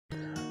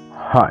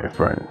Hi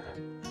friends,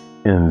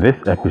 in this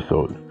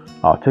episode,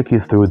 I'll take you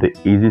through the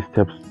easy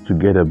steps to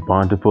get a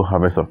bountiful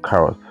harvest of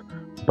carrots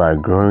by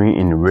growing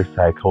in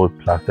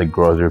recycled plastic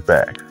grocery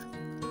bags.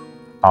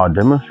 I'll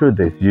demonstrate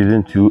this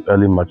using two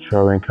early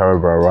maturing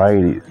carrot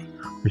varieties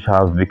which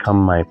have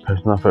become my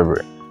personal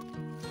favorites.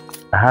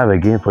 I have a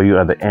game for you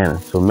at the end,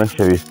 so make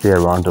sure you stay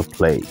around to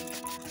play.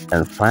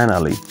 And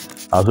finally,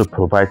 I also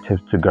provide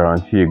tips to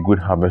guarantee a good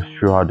harvest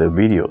throughout the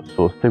video,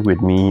 so stick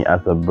with me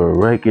as I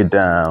break it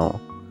down.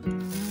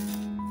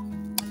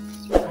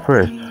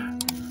 First,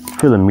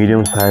 fill a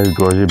medium-sized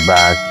grocery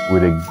bag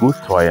with a good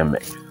soil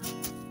mix.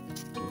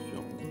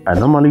 I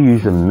normally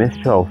use a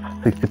mixture of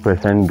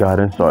 60%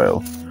 garden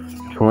soil,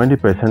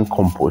 20%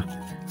 compost,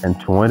 and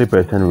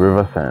 20%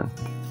 river sand.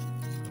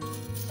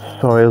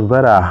 Soils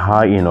that are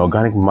high in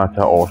organic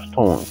matter or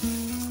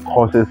stones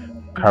causes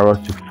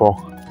carrots to fork,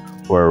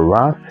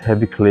 whereas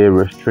heavy clay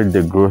restricts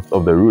the growth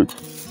of the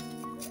roots.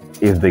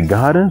 If the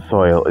garden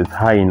soil is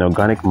high in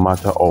organic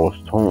matter or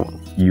stones,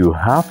 you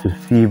have to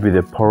sieve with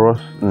a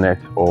porous net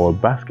or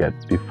basket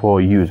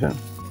before using.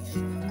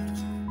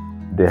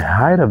 The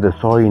height of the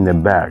soil in the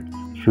bag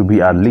should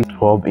be at least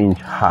 12-inch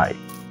high.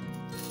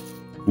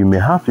 You may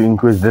have to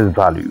increase this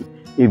value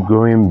if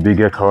growing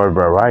bigger carrot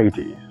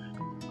varieties.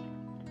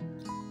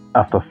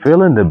 After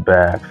filling the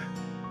bags,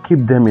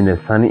 keep them in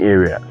a sunny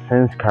area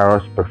since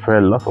carrots prefer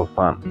lots of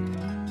sun.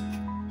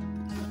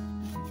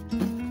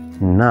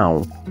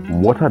 Now,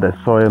 water the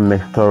soil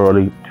mix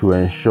thoroughly to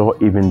ensure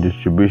even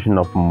distribution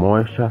of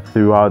moisture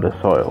throughout the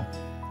soil.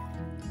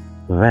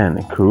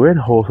 Then, create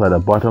holes at the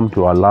bottom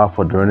to allow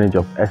for drainage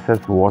of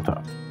excess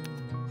water.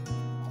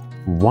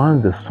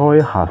 Once the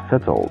soil has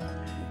settled,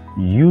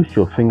 use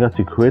your finger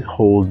to create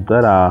holes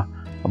that are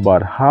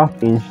about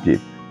 ½ inch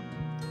deep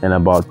and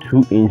about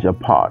 2 inches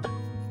apart.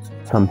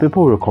 Some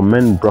people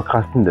recommend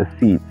broadcasting the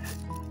seeds,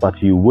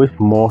 but you waste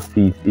more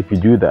seeds if you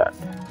do that.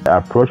 The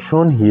approach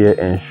shown here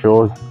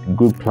ensures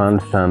good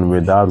plant stand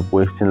without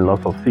wasting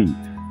lots of seeds.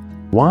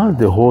 Once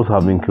the holes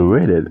have been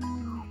created,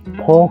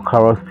 pour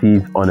carrot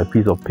seeds on a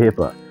piece of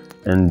paper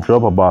and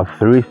drop about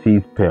 3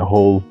 seeds per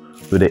hole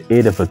with the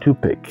aid of a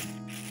toothpick.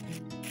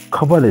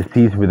 Cover the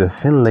seeds with a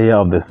thin layer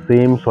of the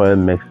same soil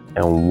mix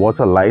and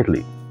water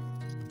lightly.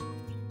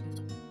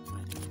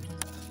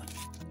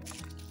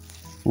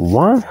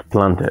 Once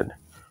planted,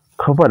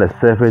 cover the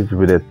surface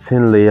with a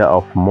thin layer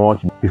of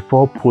mulch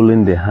before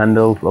pulling the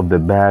handles of the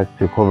bag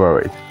to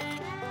cover it.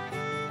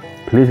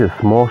 Place a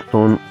small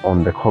stone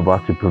on the cover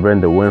to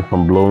prevent the wind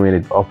from blowing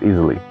it off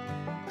easily.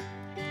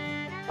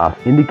 As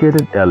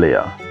indicated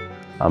earlier,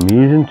 I'm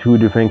using two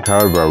different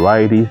carrot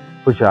varieties,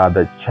 which are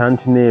the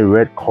Chantney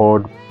Red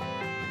Cord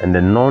and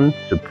the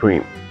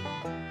Non-Supreme.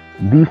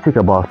 These take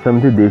about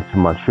 70 days to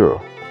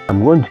mature.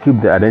 I'm going to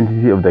keep the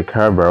identity of the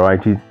carrot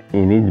varieties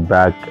in each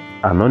bag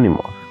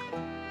anonymous.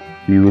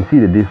 You will see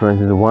the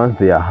differences once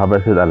they are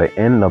harvested at the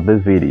end of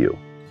this video.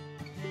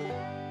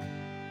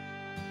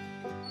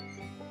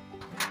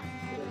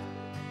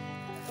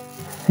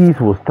 Seeds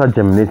will start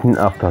germinating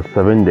after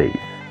 7 days.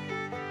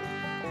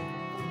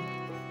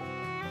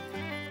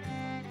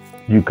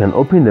 You can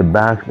open the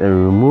bags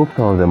and remove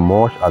some of the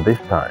mulch at this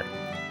time.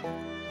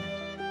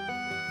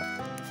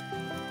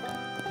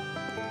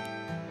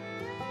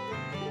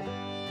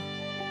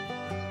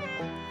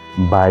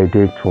 By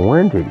day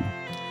 20,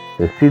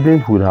 the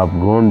seedlings would have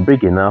grown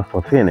big enough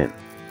for thinning.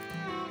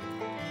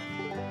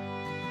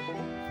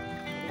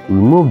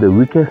 Remove the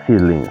weaker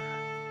seedlings,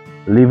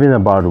 leaving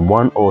about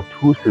 1 or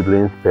 2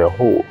 seedlings per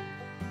hole.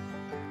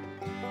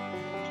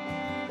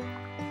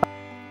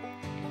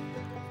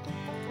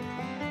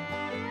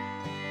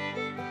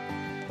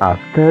 At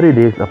 30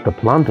 days after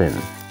planting,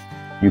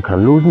 you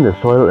can loosen the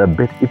soil a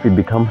bit if it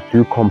becomes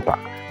too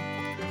compact.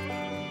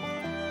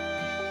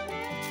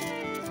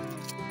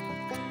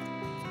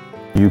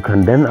 You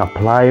can then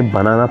apply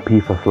banana pea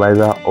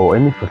fertilizer or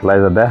any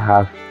fertilizer that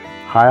has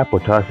higher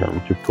potassium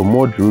to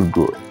promote root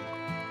growth.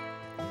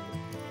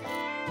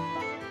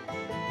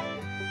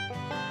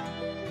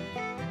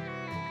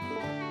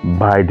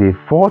 By day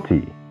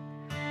 40,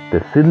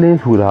 the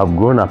seedlings would have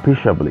grown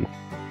appreciably.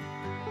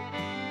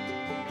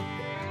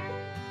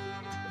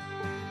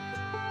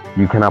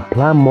 You can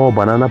apply more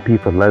banana pea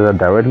fertilizer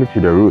directly to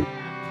the roots.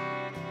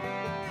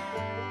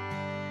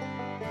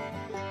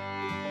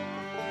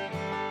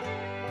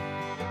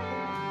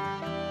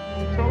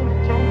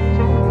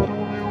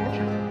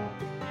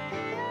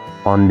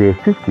 On day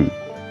 50,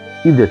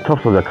 if the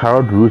tops of the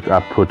carrot roots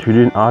are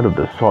protruding out of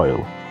the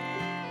soil,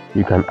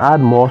 you can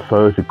add more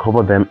soil to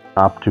cover them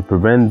up to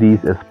prevent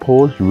these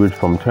exposed roots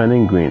from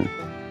turning green.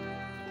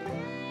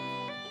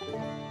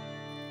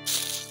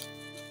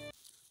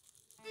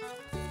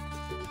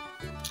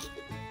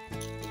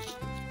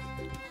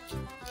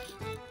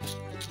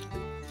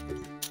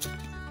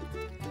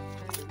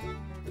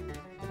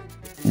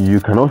 You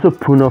can also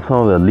prune off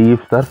some of the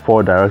leaves that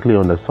fall directly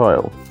on the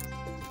soil.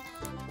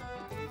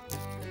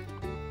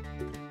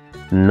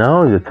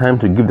 Now is the time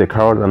to give the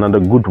carrots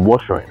another good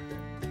watering.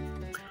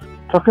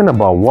 Talking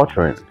about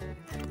watering,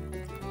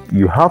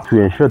 you have to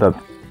ensure that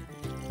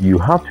You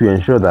have to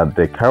ensure that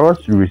the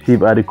carrots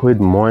receive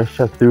adequate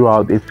moisture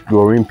throughout its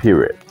growing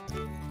period.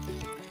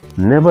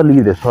 Never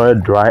leave the soil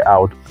dry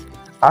out,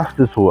 as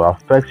this will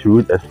affect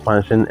root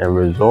expansion and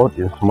result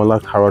in smaller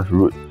carrot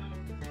roots.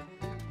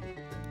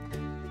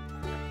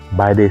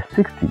 By day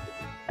 60,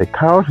 the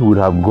carrot would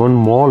have grown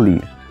more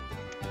leaves,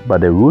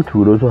 but the root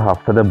would also have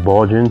started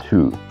bulging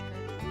too.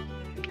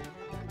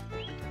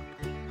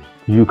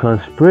 You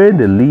can spray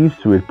the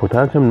leaves with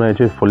potassium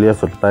nitrate foliar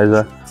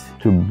fertilizer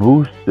to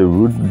boost the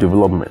root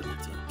development.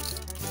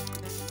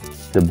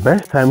 The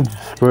best time to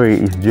spray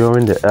is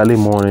during the early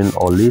morning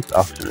or late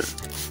afternoon.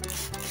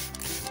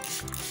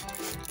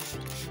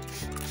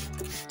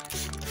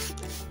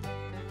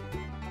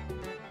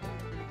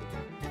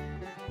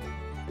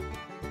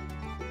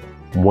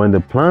 When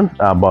the plants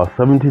are about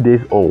 70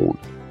 days old,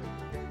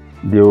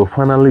 they will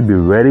finally be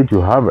ready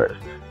to harvest.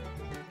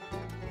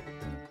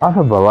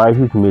 Other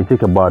varieties may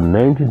take about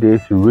 90 days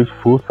to reach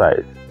full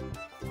size,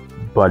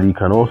 but you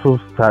can also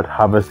start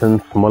harvesting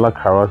smaller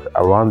carrots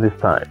around this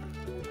time.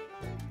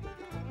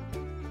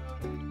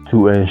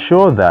 To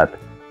ensure that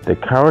the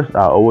carrots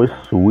are always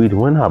sweet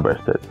when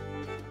harvested,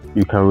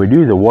 you can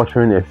reduce the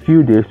watering a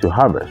few days to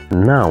harvest.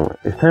 Now,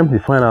 it's time to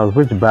find out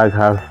which bag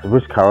has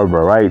which carrot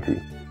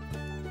variety.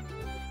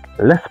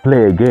 Let's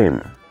play a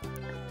game.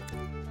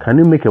 Can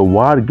you make a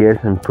wild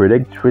guess and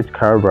predict which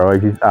carrot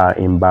varieties are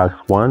in bags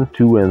 1,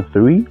 2, and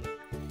 3?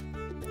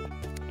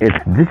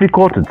 It's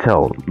difficult to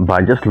tell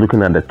by just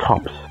looking at the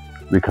tops.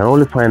 We can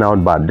only find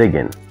out by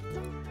digging.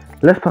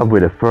 Let's start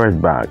with the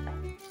first bag.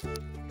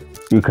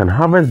 You can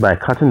harvest by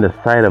cutting the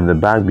side of the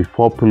bag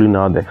before pulling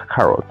out the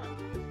carrots.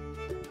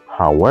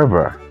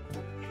 However,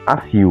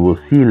 as you will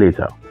see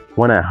later,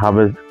 when I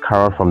harvest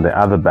carrots from the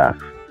other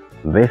bags,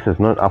 this is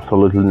not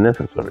absolutely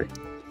necessary.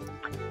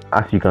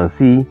 As you can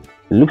see,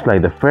 it looks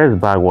like the first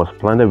bag was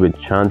planted with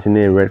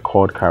Chantenay red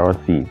cord carrot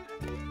seeds.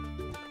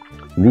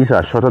 These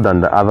are shorter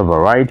than the other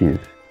varieties,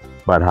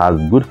 but has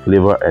good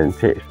flavor and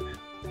taste.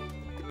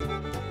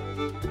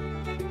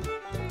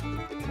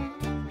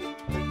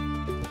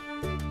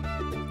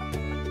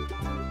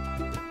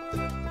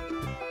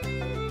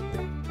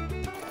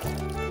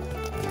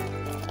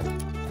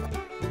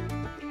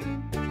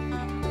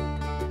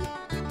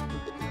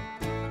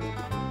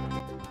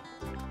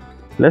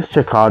 Let's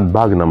check out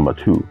bag number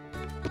 2.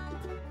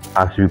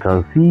 As you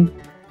can see,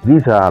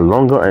 these are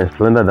longer and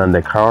slender than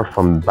the carrots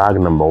from bag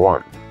number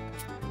 1.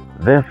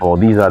 Therefore,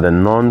 these are the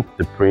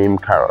non-supreme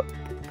carrots.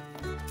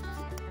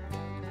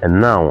 And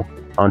now,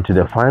 onto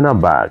the final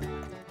bag.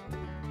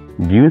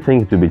 Do you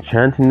think it will be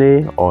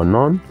Chantenay or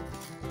non?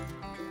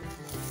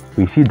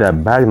 We see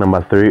that bag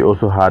number 3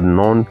 also had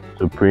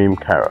non-supreme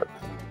carrots.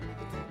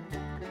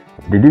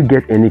 Did you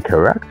get any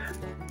correct?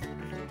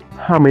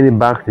 How many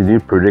bags did you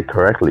predict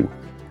correctly?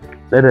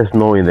 Let us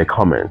know in the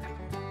comments.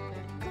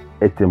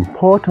 It's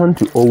important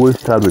to always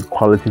start with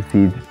quality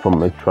seeds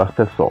from a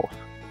trusted source.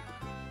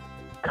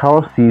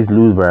 Carrot seeds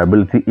lose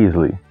variability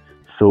easily,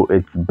 so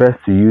it's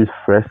best to use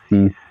fresh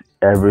seeds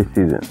every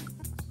season.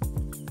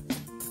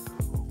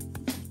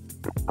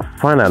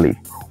 Finally,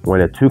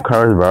 when the two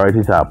carrot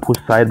varieties are put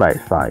side by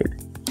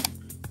side,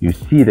 you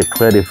see the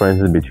clear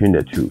differences between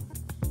the two.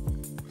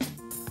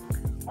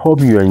 Hope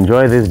you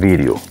enjoy this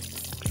video.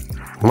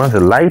 Smash the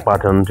like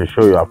button to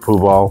show your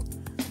approval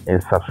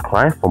and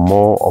subscribe for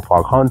more of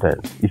our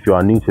content if you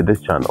are new to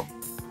this channel.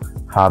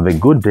 Have a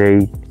good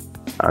day.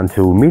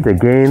 Until we meet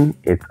again,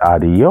 it's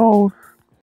adios.